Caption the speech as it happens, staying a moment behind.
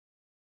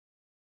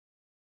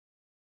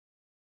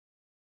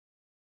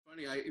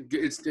Funny,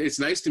 it's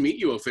nice to meet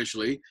you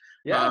officially.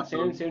 Yeah,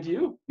 same to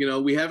you.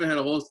 We haven't had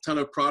a whole ton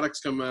of products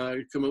come out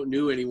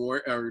new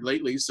anymore or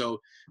lately, so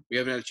we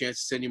haven't had a chance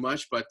to send you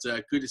much. But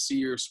good to see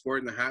your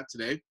sporting the hat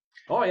today.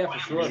 Oh yeah, for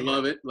sure.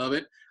 Love it.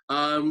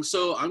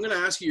 So I'm going to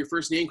ask you your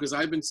first name because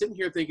I've been sitting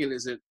here thinking,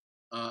 is it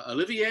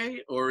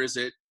Olivier or is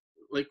it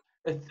like?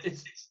 Me,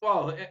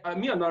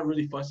 I'm not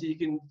really fussy. You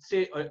can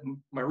say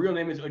my real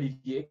name is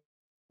Olivier.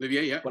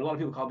 Olivier, yeah. But a lot of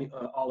people call me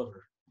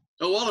Oliver.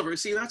 Oh, Oliver.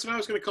 See, that's what I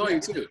was going to call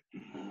you too.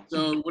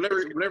 So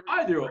whatever.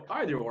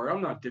 Either or.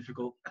 I'm not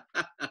difficult.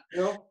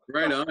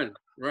 Right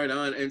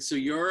on. And so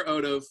you're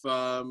out of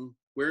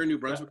where in New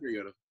Brunswick are you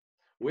out of?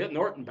 We're at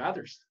Norton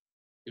Bathurst.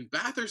 In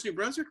Bathurst, New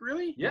Brunswick,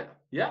 really?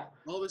 Yeah.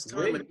 All this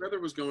time, my brother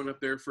was going up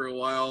there for a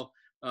while,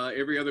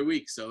 every other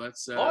week. So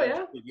that's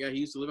yeah. He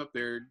used to live up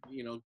there.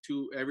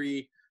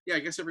 I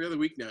guess every other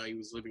week now. He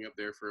was living up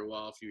there for a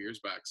while, a few years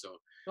back. So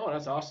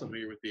that's awesome.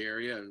 Familiar with the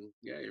area, and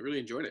yeah, I really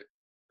enjoyed it.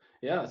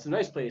 Yeah, it's a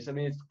nice place. I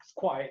mean, it's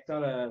quiet. It's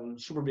not a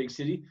super big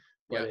city,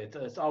 but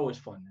it's always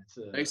fun. It's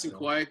nice and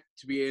quiet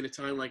to be in a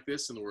time like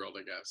this in the world,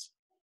 I guess.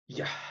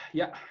 Yeah.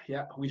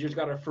 We just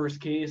got our first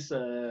case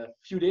a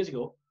few days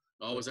ago.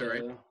 Oh, was that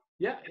right?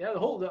 Yeah.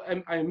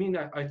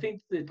 I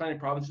think the Atlantic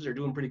provinces are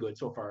doing pretty good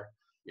so far.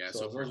 Yeah.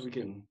 So as long as we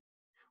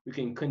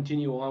can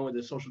continue on with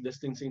the social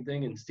distancing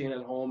thing and staying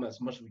at home as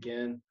much as we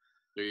can.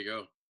 There you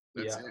go.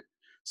 That's it.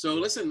 So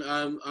listen,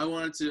 I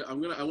want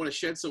to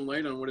shed some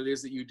light on what it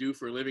is that you do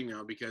for a living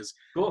now, because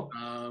cool.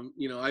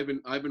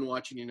 I've been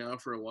watching you now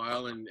for a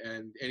while, and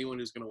anyone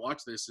who's going to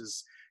watch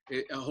this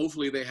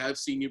hopefully they have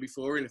seen you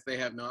before, and if they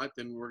have not,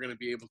 then we're going to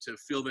be able to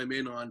fill them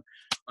in on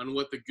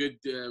what the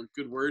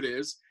good word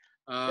is.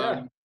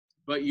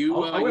 But I'm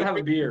gonna have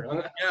a beer.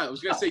 Yeah, I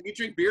was gonna say you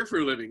drink beer for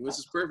a living. This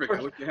is perfect.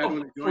 I wish you had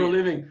one for a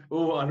living.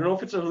 Oh, I don't know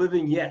if it's a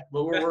living yet,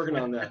 but we're working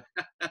on that.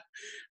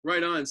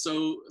 Right on.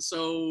 So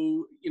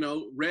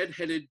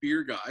Redeaded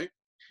Beer Guy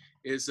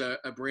is a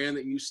brand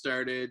that you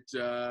started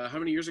how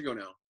many years ago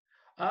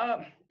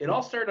now? It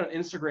all started on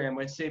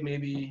Instagram. I'd say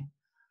maybe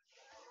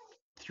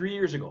 3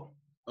 years ago.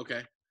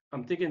 Okay.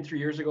 I'm thinking 3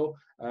 years ago.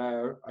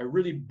 I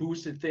really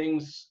boosted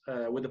things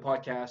with the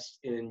podcast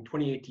in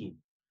 2018.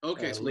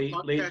 Okay, so late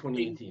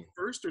 2018.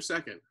 First or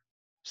second?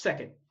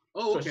 Second.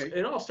 Oh, okay. So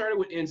it all started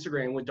with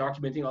Instagram, with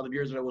documenting all the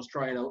beers that I was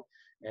trying out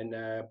and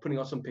putting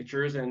out some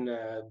pictures and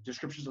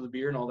descriptions of the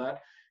beer and all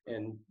that.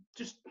 And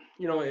just,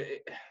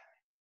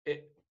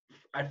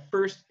 at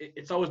first,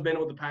 it's always been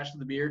with the passion of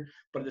the beer,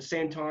 but at the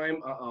same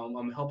time,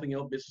 I'm helping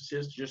out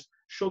businesses to just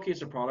showcase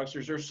their products.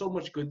 There's so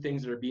much good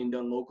things that are being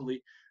done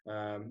locally.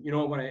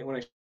 When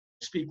I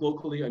speak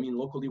locally, I mean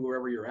locally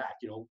wherever you're at.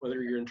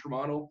 Whether you're in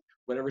Toronto,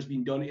 whatever's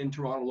being done in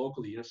Toronto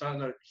locally. It's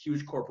not a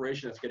huge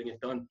corporation that's getting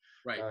it done.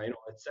 Right.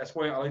 That's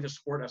why I like to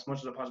support as much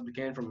as I possibly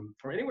can from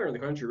anywhere in the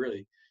country,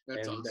 really.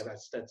 That's and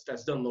awesome.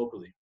 That's done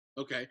locally.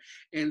 Okay.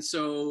 And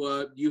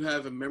so you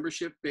have a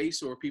membership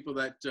base or people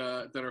that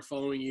are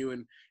following you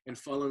and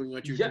following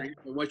what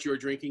you're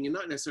drinking, and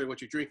not necessarily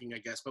what you're drinking, I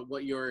guess, but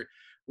what you're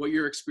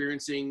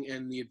experiencing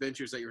and the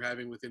adventures that you're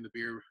having within the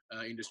beer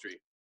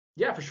industry.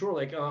 Yeah, for sure.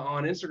 Like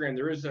on Instagram,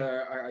 there is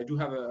I do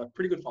have a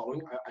pretty good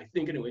following, I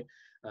think anyway.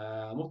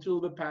 I'm up to a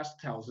little bit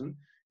past 1,000,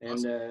 and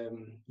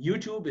awesome.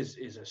 YouTube is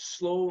a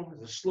slow,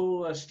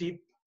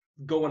 steep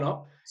going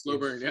up. Slow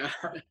burn, yeah.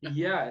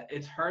 Yeah,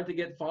 it's hard to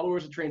get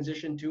followers to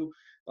transition to.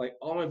 Like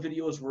all my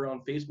videos were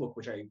on Facebook,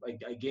 which I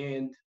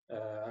gained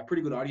a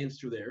pretty good audience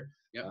through there.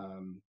 Yep.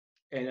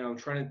 And I'm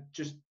trying to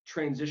just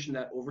transition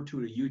that over to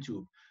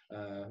YouTube.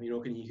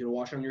 You can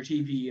watch on your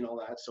TV and all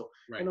that. So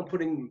right. And I'm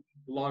putting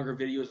longer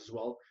videos as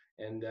well.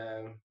 And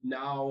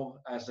now,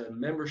 as a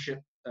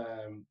membership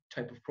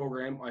type of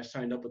program, I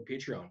signed up with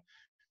Patreon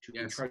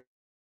to try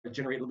to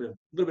generate a little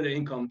bit of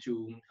income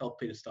to help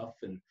pay the stuff.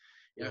 And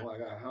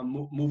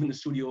I'm moving the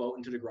studio out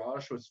into the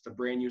garage, so it's a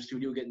brand new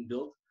studio getting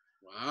built.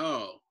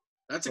 Wow,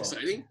 that's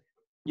exciting.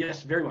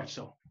 Yes, very much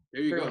so.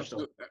 There you go.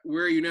 So,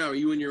 where are you now? Are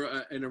you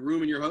in a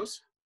room in your house?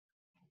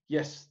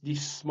 Yes, the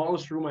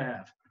smallest room I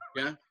have.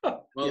 Yeah.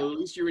 Well, at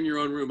least you're in your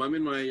own room. I'm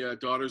in my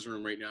daughter's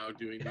room right now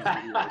doing these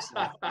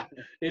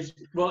videos.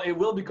 It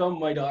will become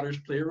my daughter's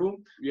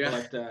playroom. Yeah.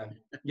 But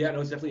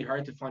it's definitely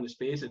hard to find a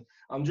space, and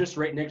I'm just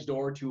right next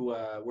door to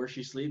where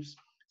she sleeps.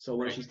 So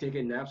when she's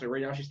taking naps,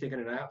 right now she's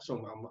taking a nap,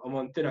 so I'm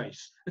on thin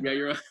ice. Yeah,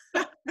 you're.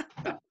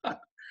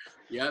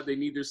 Yeah, they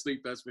need their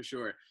sleep. That's for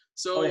sure.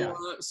 So,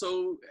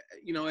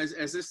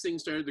 as this thing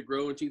started to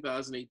grow in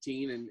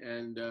 2018,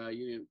 and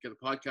you get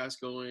a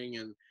podcast going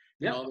and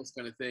all this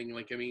kind of thing,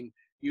 like, I mean,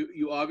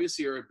 you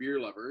obviously are a beer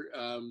lover.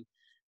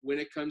 When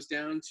it comes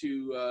down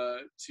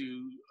to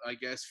I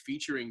guess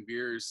featuring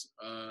beers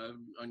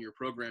on your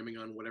programming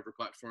on whatever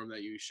platform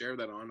that you share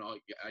that on,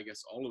 I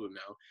guess all of them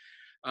now.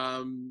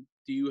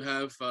 Do you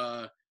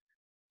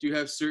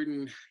have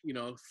certain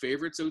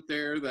favorites out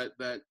there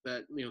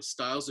that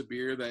styles of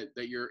beer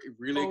that you're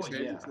really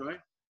excited to try?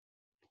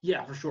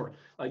 Yeah, for sure.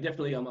 Like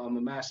definitely, I'm a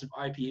massive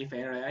IPA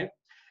fan,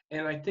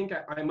 and I think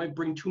I might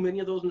bring too many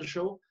of those in the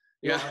show.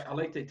 I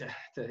like to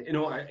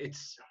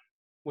it's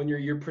when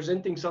you're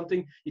presenting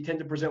something, you tend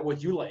to present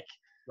what you like.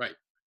 Right.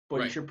 but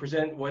you Right. should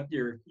present what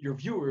your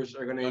viewers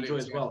are going to enjoy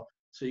Audience, as yeah. well.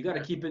 So you got to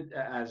Yeah. keep it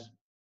as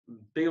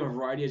big of a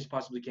variety as you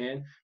possibly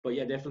can. But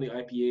yeah, definitely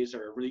IPAs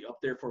are really up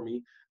there for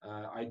me.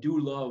 I do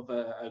love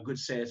a good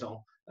saison,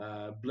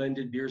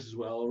 blended beers as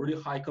well,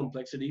 really high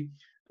complexity.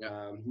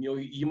 Yeah. You know,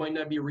 you might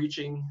not be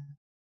reaching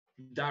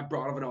that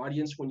broad of an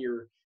audience when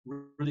you're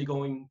really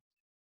going,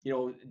 you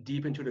know,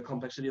 deep into the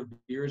complexity of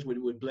beers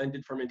with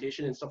blended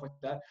fermentation and stuff like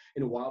that,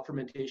 in wild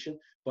fermentation.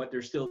 But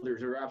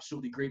they're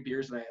absolutely great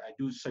beers, and I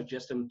do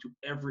suggest them to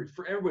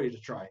for everybody to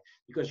try,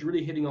 because you're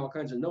really hitting all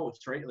kinds of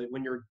notes, right? Like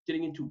when you're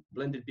getting into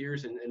blended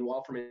beers and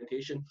wild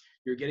fermentation,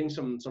 you're getting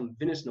some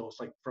vinous notes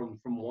like from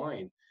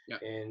wine, Yeah.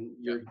 and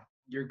Yeah.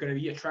 you're going to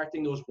be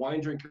attracting those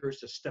wine drinkers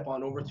to step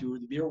on over to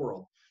the beer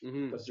world,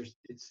 because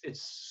it's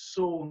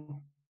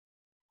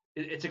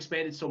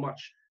expanded so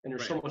much, and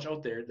there's Right. so much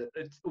out there that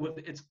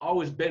it's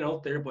always been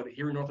out there, but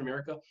here in North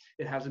America,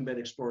 it hasn't been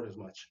explored as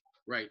much.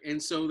 Right.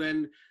 And so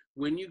then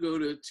when you go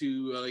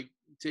to like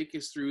take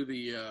us through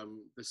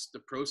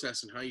the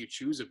process and how you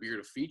choose a beer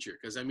to feature,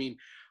 because I mean,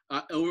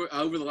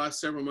 over the last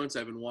several months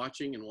I've been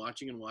watching and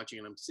watching and watching,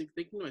 and I'm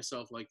thinking to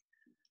myself, like,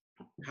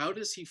 how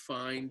does he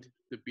find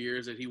the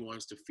beers that he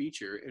wants to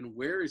feature, and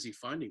where is he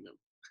finding them?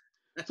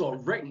 So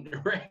right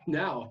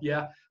now,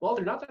 yeah, well,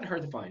 they're not that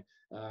hard to find.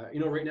 You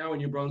know, right now in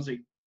New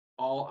Brunswick,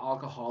 all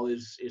alcohol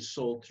is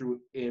sold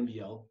through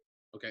AMBL.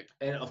 Okay.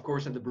 And of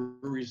course, at the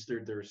breweries,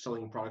 they're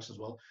selling products as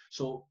well.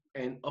 So,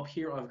 and up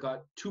here, I've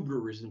got 2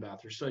 breweries in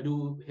Bathurst, so I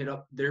do hit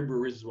up their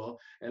breweries as well,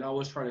 and I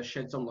always try to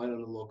shed some light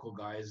on the local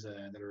guys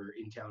that are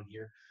in town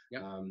here.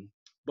 Yep.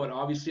 But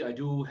obviously, I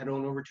do head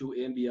on over to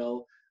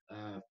AMBL,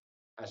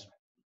 as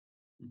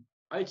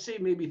I'd say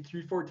maybe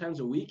 3-4 times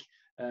a week,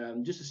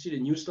 just to see the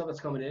new stuff that's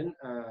coming in,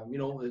 you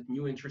know, the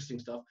new interesting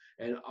stuff,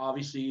 and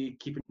obviously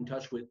keep in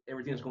touch with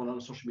everything that's going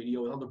on social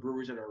media with all the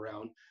breweries that are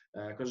around,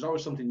 because there's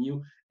always something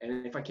new.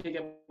 And if I can't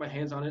get my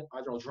hands on it,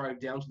 either I'll drive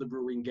down to the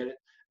brewery and get it,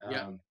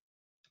 Yeah.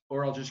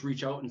 or I'll just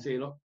reach out and say,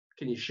 look,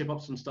 can you ship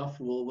up some stuff?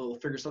 We'll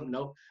figure something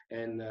out.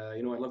 And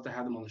you know, I'd love to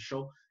have them on the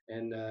show.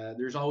 And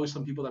there's always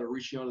some people that are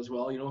reaching out as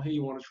well. You know, hey,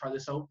 you want to try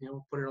this out? You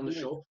know, put it on the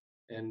show.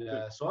 And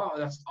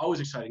that's always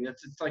exciting.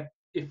 It's like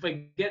if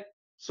I get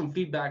some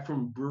feedback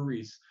from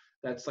breweries,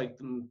 that's like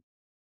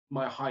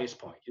my highest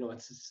point. You know,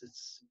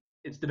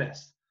 it's the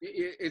best.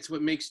 It's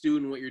what makes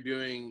doing what you're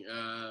doing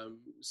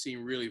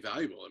seem really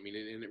valuable. I mean,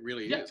 and it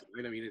really is.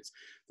 Right? I mean,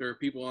 there are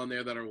people on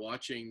there that are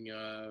watching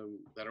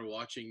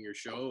your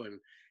show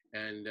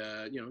and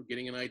you know,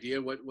 getting an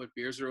idea what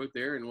beers are out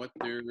there and what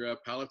their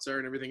palates are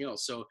and everything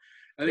else. So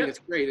I think it's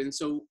great. And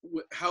so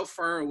how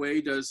far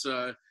away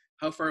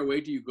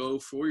do you go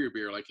for your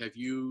beer? Like, have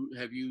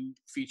you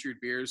featured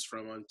beers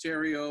from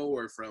Ontario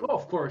or from? Oh,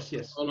 of course,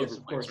 yes, all yes, over of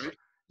the place, course, right?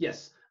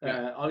 yes.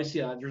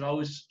 Obviously, there's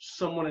always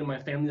someone in my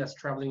family that's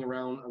traveling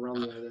around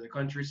the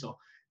country, so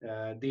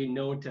they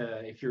know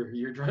to, if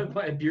you're driving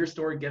by a beer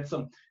store, get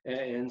some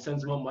and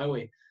send them up my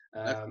way.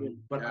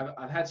 But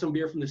I've had some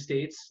beer from the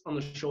States on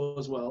the show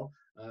as well.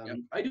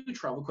 I do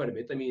travel quite a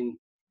bit. I mean,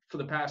 for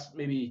the past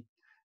maybe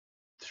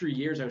 3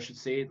 years, I should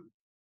say,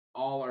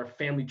 all our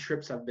family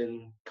trips have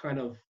been kind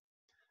of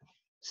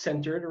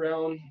centered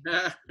around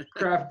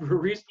craft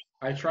breweries.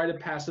 I try to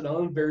pass it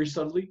on very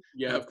subtly.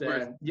 Yeah, but, of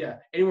course.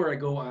 Anywhere I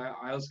go, I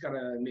always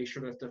gotta make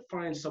sure to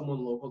find someone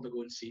local to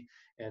go and see,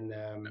 and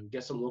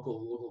get some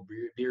local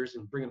beers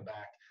and bring them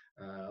back.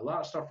 A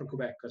lot of stuff from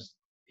Quebec, because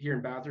here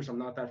in Bathurst, I'm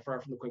not that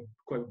far from the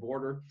Quebec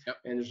border,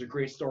 and there's a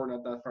great store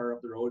not that far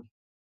up the road,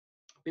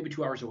 maybe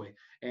 2 hours away,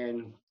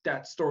 and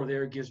that store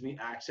there gives me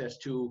access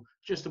to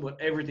just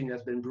about everything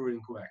that's been brewed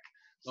in Quebec.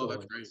 So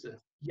that's great.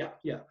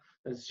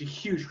 It's a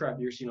huge craft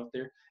beer scene up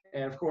there.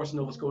 And of course,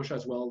 Nova Scotia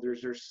as well.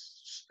 There's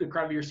the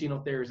craft beer scene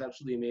up there is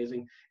absolutely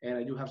amazing, and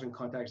I do have some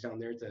contacts down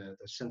there to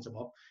send some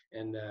up.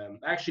 And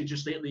actually,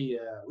 just lately,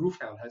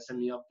 Rooftown has sent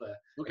me up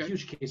a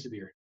huge case of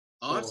beer.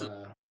 Awesome.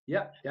 So,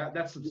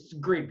 that's a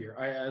great beer.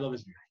 I love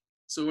his beer.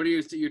 So what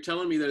you're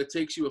telling me that it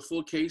takes you a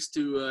full case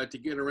to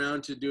get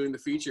around to doing the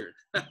feature?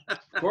 Of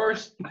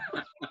course.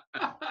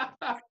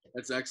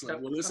 That's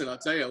excellent. Well, listen, I'll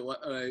tell you,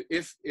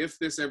 if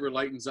this ever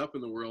lightens up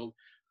in the world,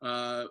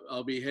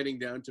 I'll be heading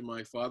down to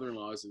my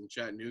father-in-law's in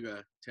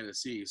Chattanooga,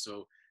 Tennessee.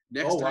 So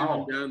next time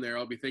I'm down there,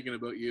 I'll be thinking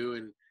about you,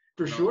 and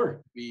for sure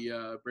I'll be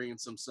bringing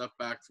some stuff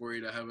back for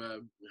you to have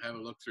a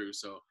look through.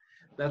 So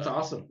that's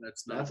awesome.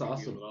 That's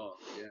awesome at all.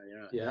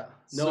 Yeah.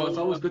 No, it's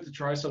always good to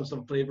try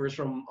some flavors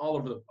from all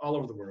over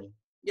the world.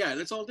 Yeah,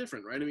 and it's all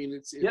different, right? I mean,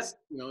 it's you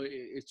know,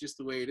 it's just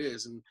the way it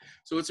is, and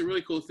so it's a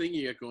really cool thing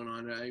you get going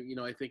on.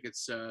 I think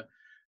it's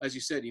as you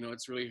said, you know,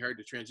 it's really hard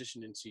to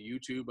transition into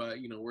YouTube.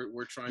 You know,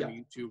 we're trying to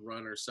YouTube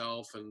run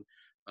ourselves, and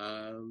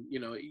you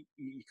know,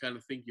 you kind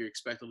of think you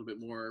expect a little bit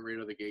more right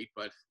out of the gate,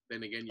 but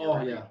then again,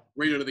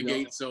 right out of the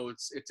gate. So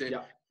it's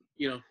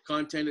you know,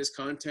 content is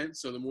content.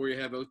 So the more you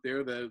have out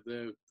there,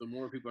 the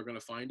more people are going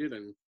to find it,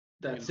 and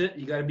that's it.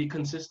 You got to be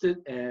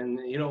consistent, and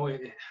you know.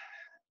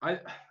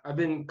 I've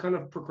been kind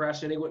of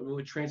procrastinating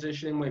with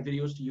transitioning my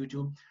videos to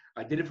YouTube.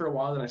 I did it for a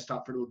while, then I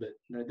stopped for a little bit,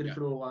 and I did it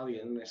for a little while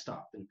again, and I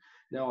stopped. And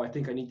now I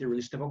think I need to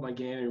really step up my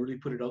game and really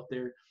put it out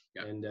there,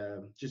 and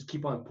just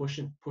keep on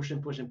pushing.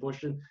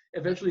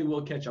 Eventually,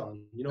 we'll catch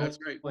on. You know, that's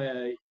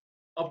right.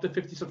 Up to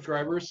 50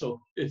 subscribers, so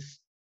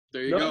it's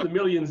There you not go. in the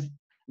millions,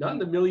 not in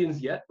the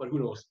millions yet, but who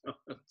knows?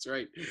 That's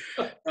right.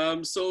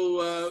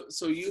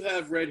 So you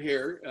have red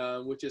hair,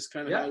 which is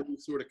kind of how we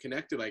sort of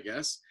connected, I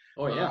guess.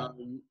 Oh yeah.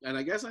 And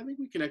I think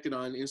we connected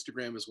on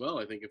Instagram as well.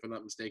 I think, if I'm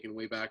not mistaken,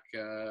 way back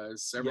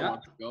several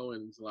months ago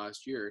in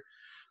last year.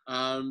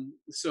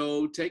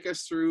 So take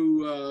us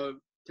through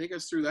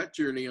that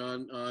journey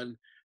on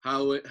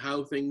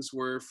how things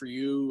were for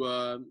you.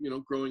 You know,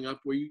 growing up.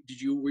 Were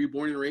you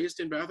born and raised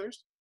in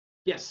Bathurst?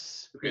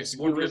 Yes. Okay, Yes. so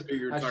Born you and lived raised. there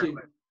your entire Actually,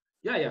 life.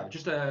 yeah.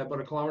 Just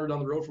about a kilometer down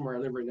the road from where I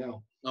live right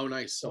now. Oh,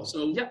 nice. So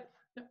yeah.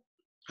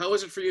 How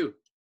was it for you?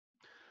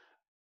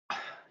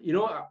 You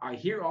know, I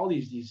hear all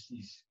these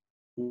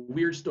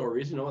weird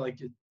stories. You know, like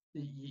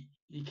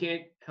you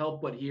can't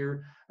help but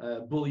hear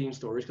bullying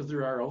stories because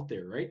there are out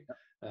there, right?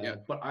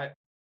 But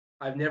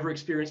I've never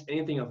experienced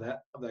anything of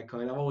that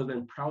kind. I've always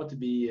been proud to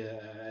be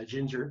a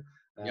ginger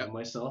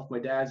myself. My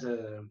dad's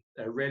a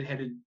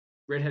redheaded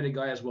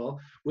guy as well,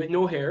 with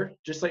no hair,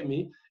 just like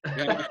me.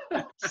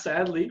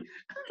 Sadly,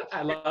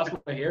 I lost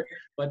my hair,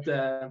 but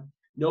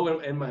no,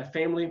 in my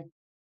family,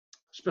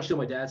 especially on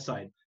my dad's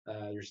side,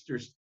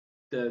 there's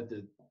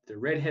the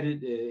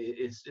redheaded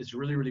is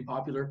really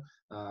popular.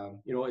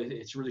 You know,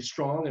 it's really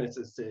strong, and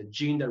it's a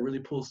gene that really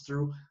pulls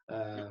through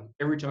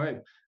every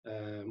time.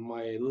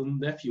 My little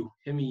nephew,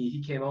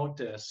 he came out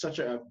such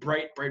a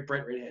bright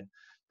redhead.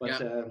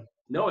 But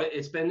no,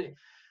 it's been,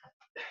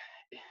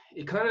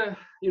 it kind of,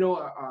 you know,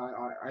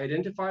 I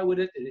identify with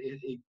it.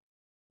 It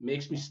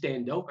makes me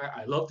stand out.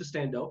 I love to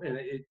stand out, and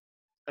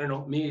I don't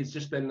know, me, it's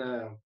just been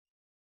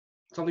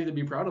something to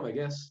be proud of, I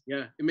guess.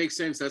 Yeah, it makes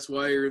sense. That's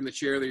why you're in the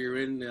chair that you're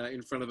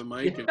in front of the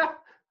mic and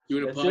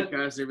doing a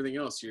podcast and everything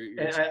else.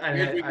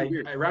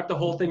 I wrap the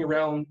whole thing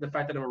around the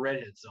fact that I'm a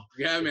redhead. So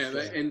yeah, man,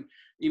 and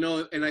you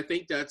know, and I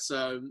think that's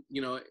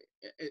you know,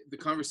 the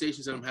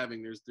conversations that I'm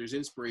having. There's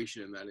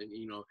inspiration in that, and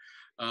you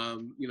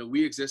know,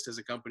 we exist as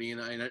a company,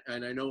 and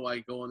I know I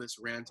go on this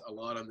rant a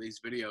lot on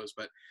these videos,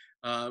 but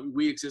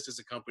we exist as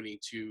a company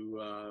to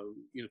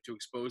you know, to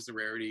expose the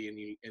rarity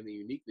and the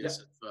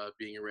uniqueness of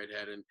being a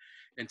redhead,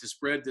 and to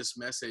spread this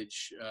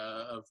message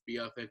of be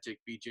authentic,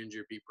 be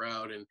ginger, be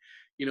proud. And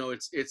you know,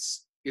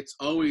 it's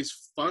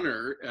always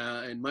funner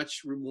and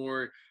much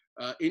more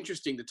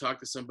interesting to talk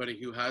to somebody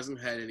who hasn't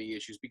had any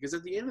issues, because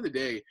at the end of the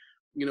day,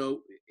 you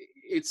know,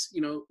 it's,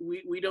 you know,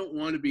 we don't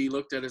want to be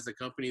looked at as the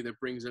company that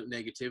brings out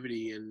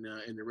negativity in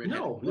the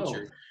redheaded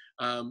culture.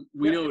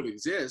 We know it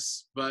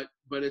exists, but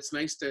it's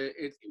nice to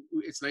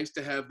it's nice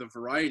to have the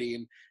variety,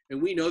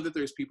 and we know that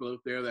there's people out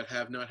there that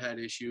have not had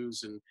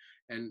issues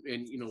and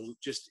you know,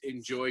 just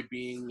enjoy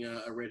being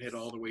a redhead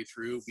all the way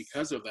through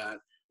because of that.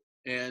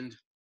 And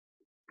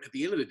at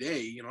the end of the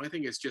day, you know, I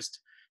think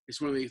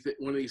it's one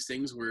of these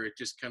things where it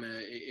just kind of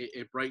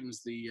it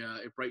brightens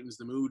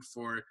the mood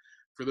for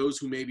those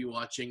who may be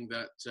watching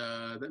that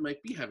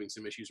might be having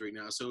some issues right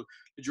now. So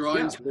to draw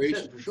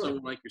inspiration from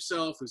someone like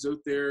yourself, who's out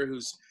there,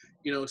 who's,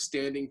 you know,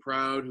 standing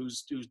proud,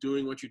 who's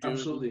doing what you're doing,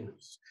 absolutely,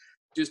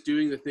 just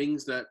doing the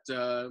things that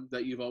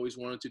that you've always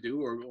wanted to do,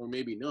 or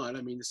maybe not.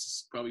 I mean, this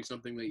is probably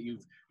something that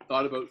you've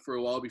thought about for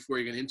a while before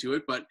you get into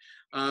it, but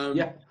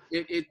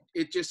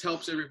it just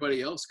helps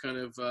everybody else kind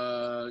of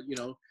you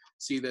know,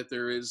 see that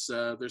there's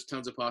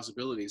tons of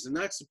possibilities. And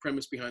that's the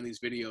premise behind these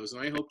videos,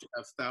 and I hope to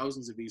have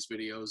thousands of these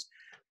videos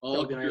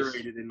all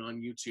curated and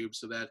on YouTube,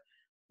 so that,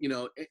 you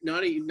know,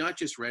 not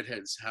just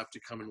redheads have to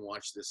come and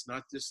watch this,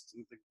 not just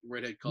the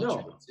redhead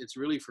culture. It's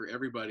really for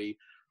everybody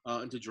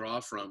and to draw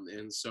from.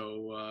 And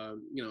so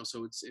you know,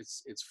 so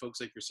it's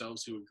folks like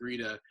yourselves who agree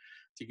to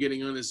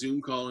getting on a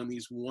Zoom call in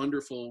these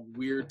wonderful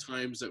weird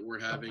times that we're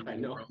having. I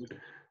know.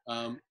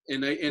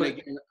 And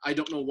I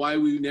don't know why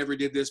we never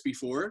did this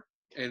before.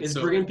 And it's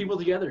bringing people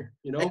together,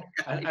 you know,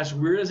 as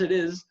weird as it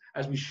is,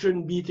 as we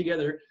shouldn't be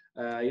together.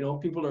 You know,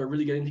 people are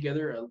really getting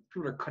together.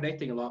 People are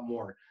connecting a lot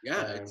more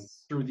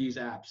through these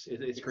apps.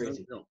 It's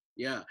crazy.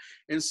 Yeah.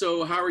 And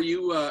so how are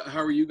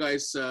you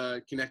guys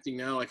connecting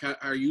now? Like,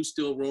 are you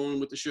still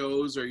rolling with the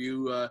shows? Are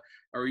you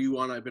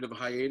on a bit of a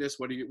hiatus?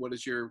 What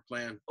is your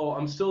plan? Oh,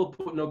 I'm still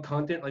putting out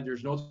content like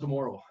there's no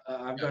tomorrow.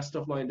 I've got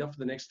stuff lined up for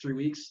the next 3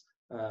 weeks.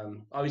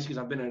 Obviously, because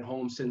I've been at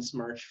home since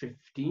March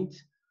 15th.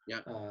 Yeah.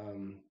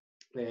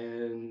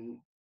 And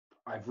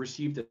I've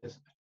received a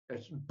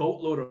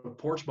boatload of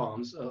porch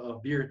bombs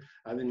of beer.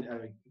 I've been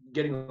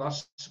getting a lot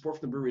of support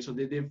from the brewery, so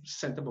they've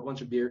sent up a bunch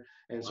of beer,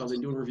 and so I've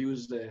been doing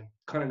reviews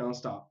kind of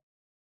nonstop.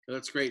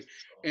 That's great.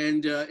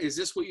 And is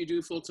this what you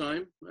do full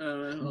time,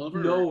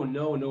 Oliver?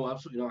 No,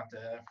 absolutely not.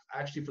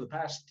 Actually, for the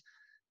past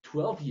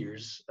 12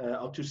 years,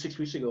 up to 6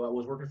 weeks ago, I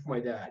was working for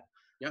my dad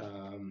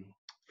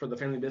for the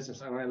family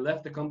business, and I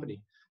left the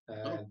company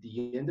at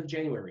the end of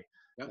January.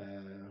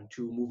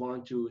 To move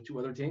on to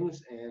other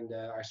things, and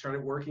I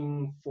started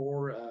working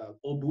for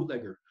Old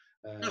Bootlegger,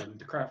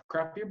 the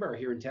craft beer bar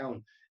here in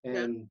town,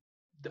 and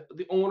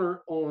the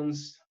owner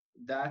owns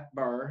that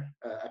bar,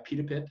 a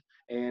pita pit,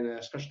 and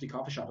a specialty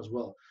coffee shop as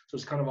well. So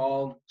it's kind of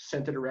all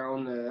centered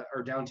around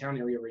our downtown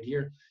area right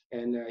here.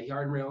 And he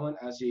hired me on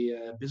as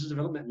a business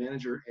development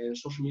manager and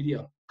social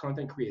media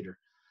content creator.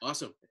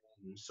 Awesome.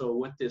 And so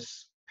with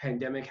this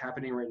pandemic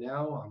happening right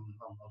now,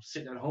 I'm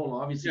sitting at home,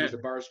 obviously, because the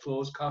bar's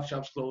closed, coffee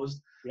shop's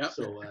closed. Yeah.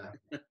 So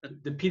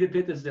the pita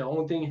pit is the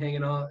only thing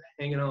hanging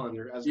on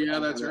there. Yeah,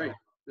 that's right.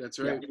 That's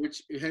right. Yeah.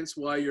 Which hence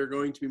why you're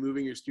going to be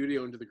moving your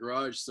studio into the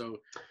garage. So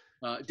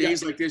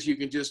days like this, you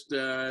can just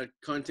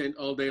content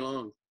all day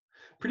long.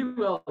 Pretty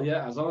well,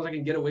 yeah. As long as I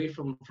can get away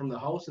from the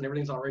house and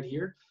everything's all right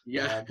here.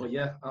 Yeah. But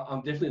yeah,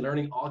 I'm definitely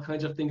learning all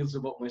kinds of things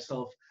about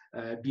myself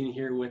being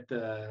here with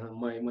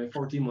my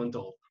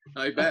 14-month-old.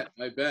 I bet.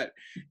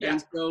 Yeah.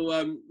 And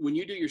so when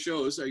you do your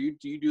shows, do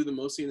you do them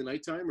mostly in the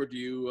nighttime, or do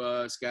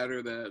you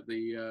scatter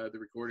the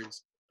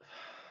recordings?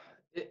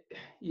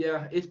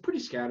 It's pretty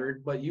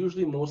scattered, but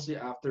usually mostly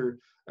after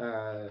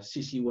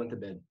CC went to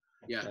bed.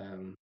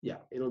 Yeah.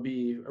 It'll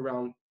be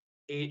around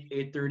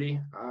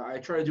 8:30. I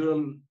try to do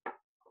them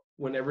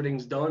when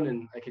everything's done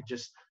and I could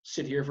just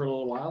sit here for a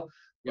little while.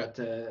 Yeah.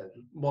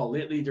 But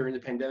lately during the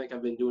pandemic,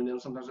 I've been doing them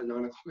sometimes at 9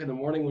 o'clock in the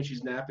morning when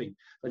she's napping.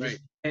 I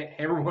just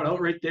hammer one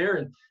out right there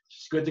and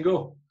she's good to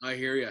go. I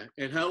hear you.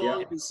 And how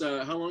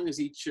long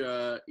is each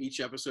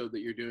episode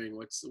that you're doing?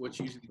 What's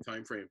usually the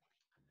time frame?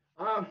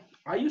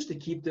 I used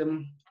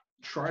to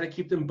try to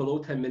keep them below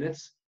 10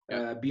 minutes.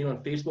 Being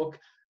on Facebook,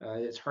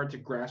 it's hard to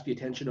grasp the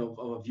attention of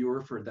a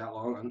viewer for that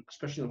long,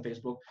 especially on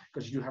Facebook,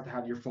 because you do have to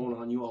have your phone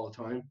on you all the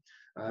time.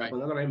 But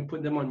now that I'm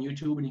putting them on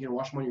YouTube and you can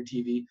watch them on your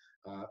TV,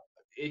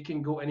 it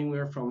can go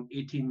anywhere from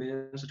 18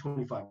 minutes to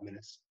 25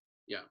 minutes.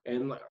 Yeah.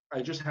 And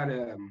I just had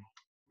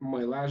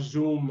my last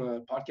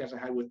Zoom podcast I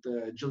had with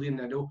Jillian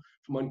Nadeau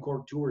from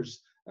Uncorked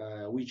Tours.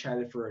 We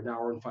chatted for an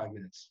hour and 5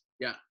 minutes.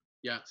 Yeah.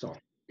 So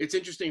it's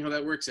interesting how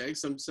that works, eh?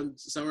 Some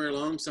are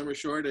long, some are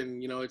short,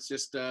 and it's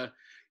just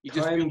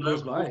time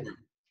goes by.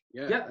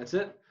 Yeah, that's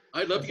it.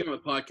 I'd love to get on the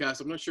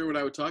podcast. I'm not sure what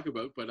I would talk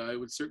about, but I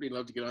would certainly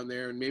love to get on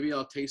there, and maybe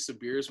I'll taste some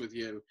beers with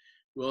you, and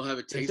we'll have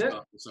a taste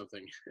off or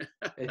something.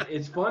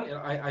 It's fun.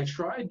 I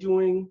tried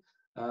doing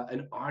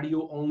an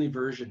audio-only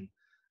version.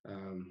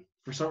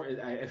 For some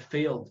reason, I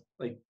failed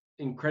like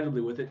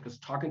incredibly with it, because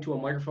talking to a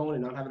microphone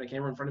and not having a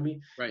camera in front of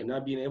me, and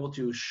not being able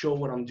to show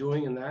what I'm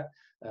doing, and that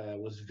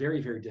was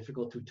very, very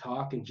difficult to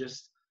talk and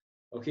just,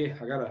 okay,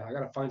 I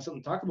gotta find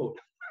something to talk about.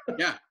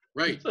 Yeah,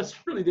 right. That's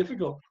really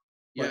difficult.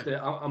 Yeah.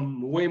 But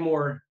I'm way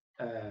more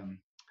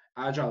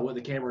agile with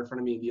the camera in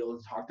front of me, and be able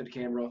to talk to the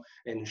camera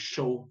and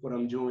show what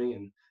I'm doing,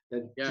 and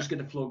then just get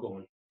the flow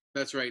going.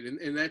 That's right.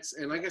 And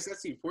I guess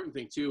that's the important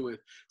thing too.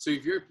 So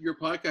if your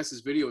podcast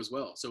is video as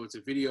well, so it's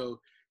a video.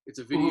 It's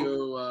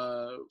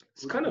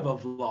kind of a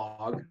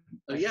vlog.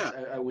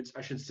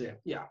 I should say.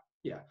 Yeah.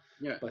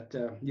 But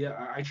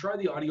I try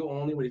the audio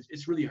only, but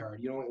it's really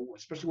hard.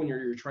 Especially when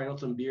you're trying out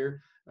some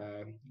beer.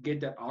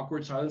 Get that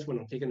awkward silence when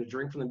I'm taking a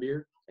drink from the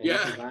beer. And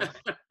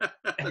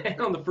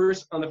and on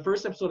the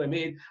first episode I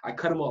made, I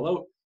cut them all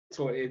out,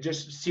 so it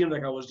just seemed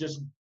like I was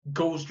just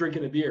ghost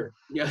drinking a beer.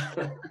 Yeah.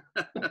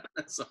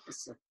 That's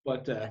awesome.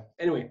 But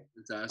anyway,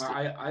 fantastic.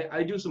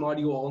 I do some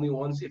audio only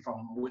ones if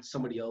I'm with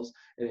somebody else,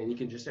 and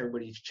then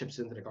everybody chips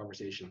into the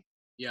conversation.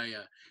 Yeah.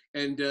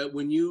 And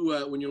when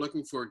you're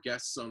looking for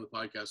guests on the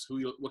podcast,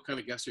 what kind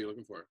of guests are you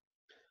looking for?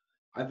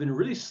 I've been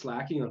really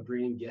slacking on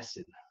bringing guests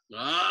in.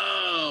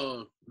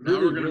 Oh, now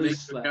we're going to make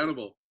you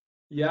accountable.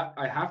 Yeah,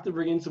 I have to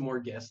bring in some more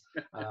guests.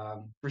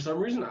 For some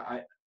reason,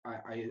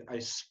 I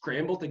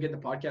scrambled to get the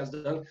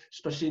podcast done,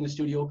 especially in the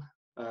studio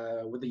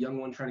with the young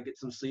one trying to get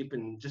some sleep,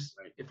 and just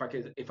if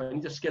I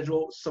need to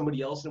schedule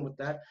somebody else in with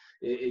that,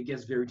 it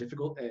gets very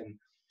difficult. And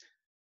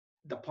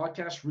the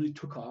podcast really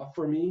took off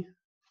for me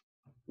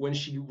when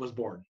she was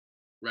born.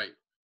 Right.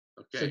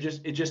 Okay. So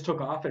it just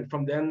took off, and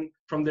from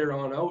there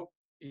on out,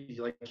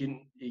 like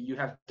you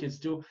have kids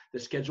too, the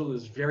schedule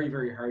is very,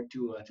 very hard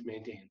to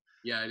maintain.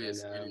 Yeah, it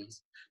is.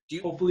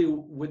 Hopefully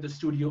with the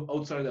studio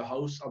outside of the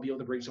house, I'll be able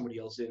to bring somebody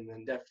else in,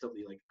 and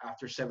definitely like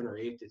after 7 or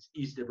 8, it's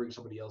easy to bring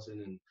somebody else in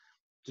and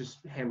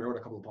just hammer out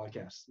a couple of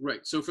podcasts.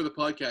 Right. So for the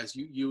podcast,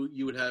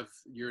 you would have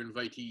your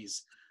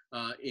invitees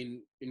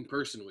in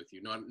person with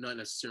you, not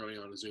necessarily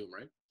on a Zoom,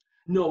 right?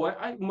 No,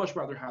 I'd much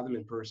rather have them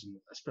in person,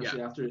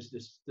 especially after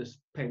this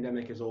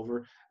pandemic is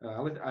over.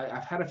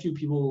 I've had a few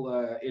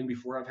people in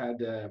before. I've had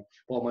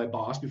my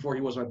boss, before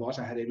he was my boss,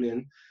 I had him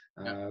in.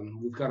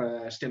 We've got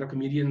a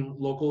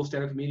local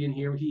stand-up comedian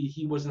here.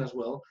 He wasn't as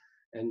well,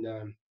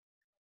 and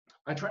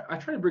I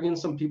try to bring in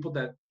some people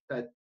that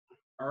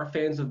are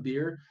fans of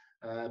beer,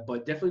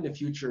 but definitely in the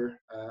future,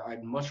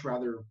 I'd much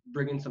rather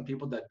bring in some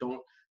people that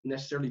don't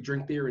necessarily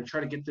drink beer, and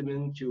try to get them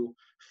in to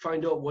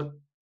find out what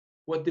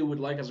they would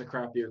like as a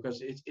craft beer,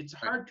 because it's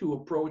hard to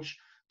approach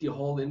the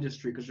whole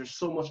industry because there's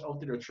so much out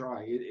there to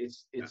try.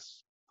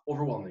 It's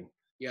overwhelming.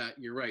 Yeah,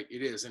 you're right.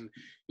 It is. And,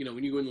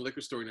 when you go in the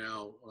liquor store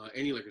now,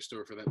 any liquor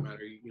store for that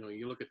matter,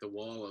 you look at the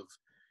wall of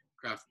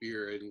craft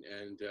beer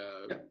and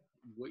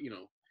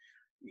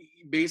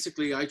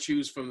basically I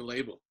choose from the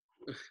label.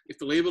 If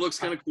the label looks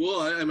kind of cool,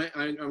 I'm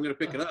going to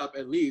pick it up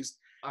at least.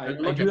 I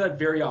do that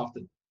very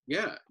often.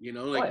 Yeah, you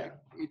know, like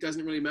it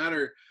doesn't really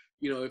matter,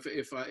 you know,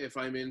 if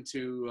I'm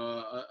into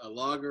a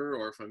lager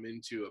or if I'm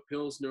into a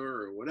pilsner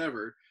or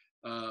whatever,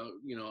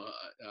 you know,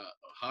 a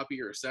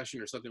hoppy or a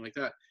session or something like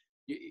that.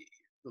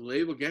 The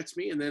label gets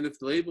me, and then if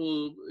the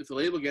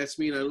label gets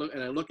me, and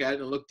I look at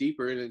it and look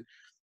deeper, and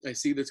I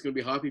see that's going to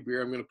be hoppy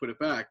beer, I'm going to put it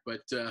back.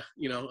 But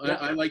you know,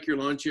 I like your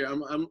lawn chair.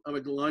 I'm a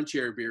lawn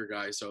chair beer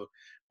guy, so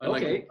I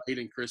like it light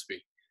and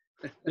crispy.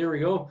 There we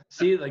go.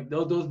 See, like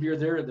those beers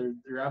there,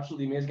 they're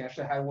absolutely amazing. I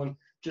actually had one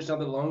just not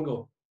that long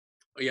ago.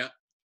 Oh, yeah.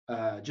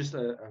 Just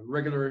a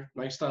regular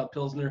nice style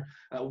pilsner.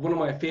 One of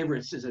my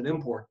favorites is an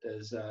import,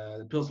 is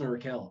the Pilsner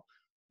Raquel.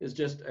 It's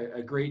just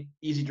a great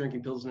easy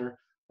drinking pilsner.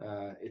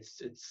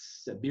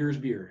 It's a beer's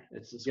beer.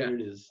 It's what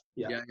it is.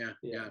 Yeah.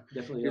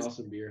 Definitely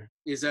awesome beer.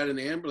 Is that an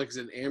amber? Like, is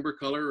it an amber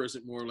color, or is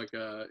it more like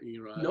a,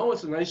 you know? No,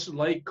 it's a nice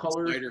light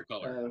color. Lighter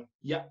color.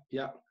 Yeah.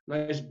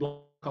 Nice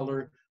blue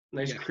color.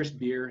 Nice crisp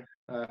beer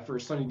for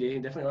a sunny day.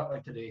 Definitely not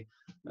like today.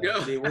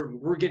 Today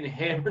we're getting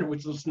hammered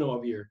with some snow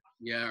up here.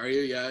 Yeah, are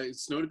you? Yeah, it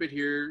snowed a bit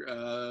here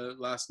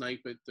last night,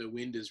 but the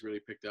wind has really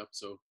picked up.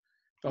 So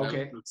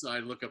okay.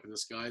 Outside, look up in the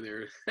sky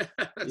there.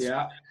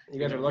 Yeah, you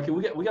guys are lucky.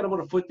 We got about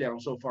a foot down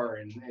so far,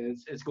 and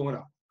it's going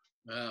up.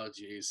 Oh,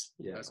 geez,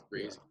 that's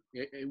crazy.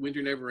 Yeah.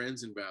 Winter never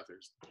ends in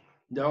Bathurst.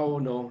 No.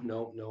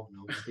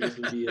 This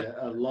would be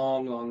a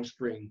long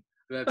spring.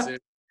 That's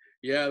it.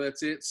 Yeah,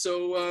 that's it.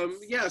 So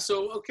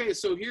okay.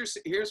 So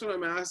here's what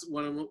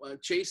I'm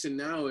chasing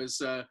now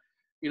is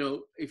you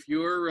know, if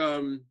you're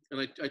and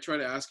I try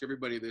to ask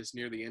everybody this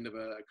near the end of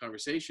a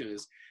conversation,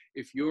 is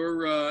if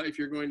you're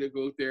going to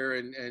go out there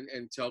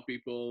and tell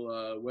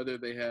people whether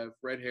they have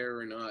red hair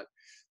or not,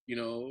 you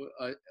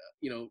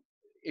know,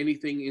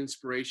 anything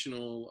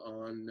inspirational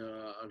on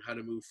how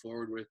to move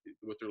forward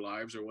with their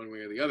lives, or one way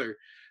or the other,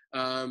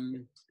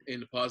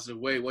 in a positive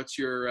way. What's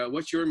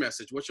your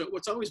message?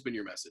 What's always been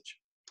your message?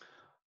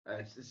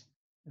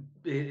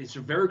 It's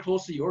very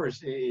close to yours.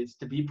 It's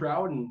to be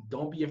proud and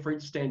don't be afraid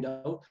to stand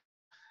out.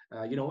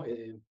 You know,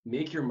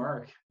 make your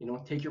mark. You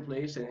know, take your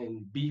place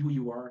and be who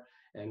you are.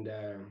 And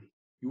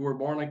you were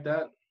born like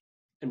that.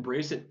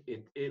 Embrace it.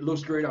 It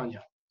looks great on you.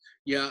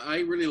 Yeah, I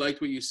really liked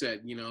what you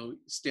said. You know,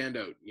 stand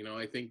out. You know,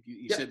 I think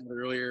you said that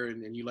earlier,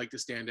 and you like to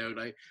stand out.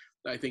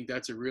 I think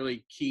that's a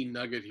really key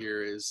nugget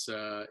here is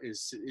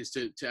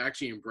to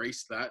actually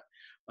embrace that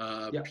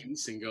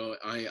piece and go,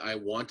 I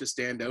want to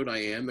stand out.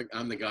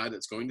 I'm the guy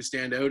that's going to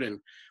stand out.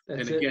 And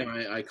again,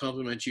 I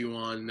compliment you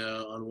on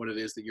what it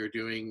is that you're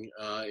doing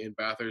in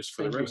Bathurst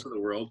for the rest of the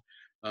world,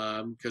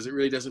 because it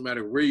really doesn't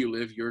matter where you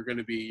live. You're going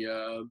to be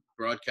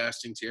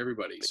broadcasting to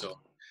everybody. So,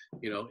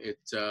 you know,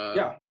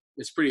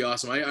 it's pretty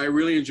awesome. I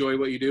really enjoy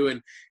what you do,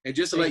 and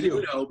just to let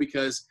you know,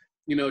 because,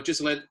 you know, just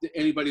to let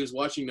anybody who's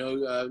watching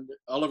know,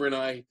 Oliver and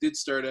I did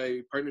start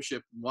a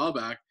partnership a while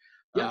back.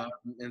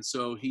 And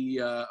so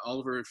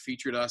Oliver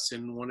featured us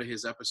in one of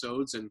his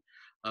episodes, and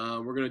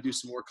we're going to do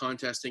some more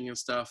contesting and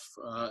stuff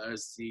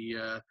as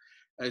the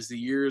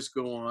years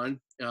go on.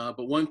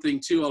 But one thing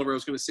too, Oliver, I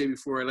was going to say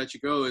before I let you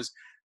go is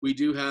we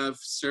do have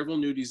several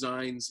new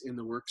designs in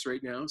the works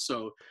right now.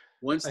 So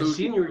once I've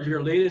seen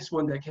your latest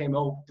one that came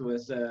out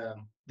was the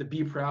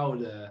Be Proud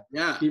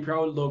Be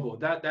Proud logo.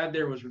 That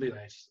there was really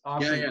nice.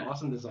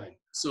 Awesome design.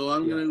 So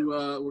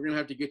we're gonna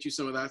have to get you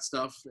some of that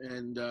stuff,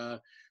 and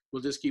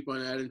we'll just keep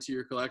on adding to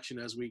your collection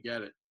as we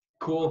get it.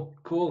 Cool.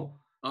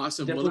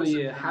 Awesome.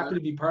 Definitely happy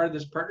to be part of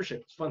this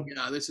partnership. It's fun.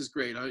 Yeah, this is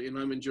great, and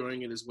I'm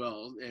enjoying it as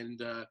well.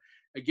 And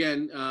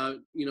again,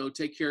 you know,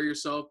 take care of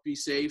yourself, be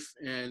safe,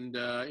 and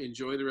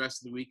enjoy the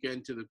rest of the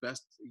weekend to the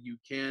best you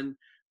can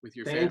with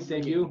your family.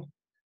 Thank you.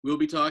 We'll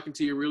be talking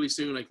to you really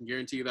soon. I can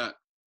guarantee you that.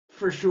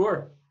 For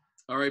sure.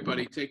 All right,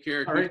 buddy. Take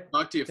care. All right.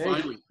 Talk to you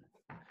finally.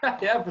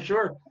 Yeah, for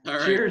sure. All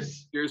right.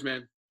 Cheers. Cheers,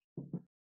 man.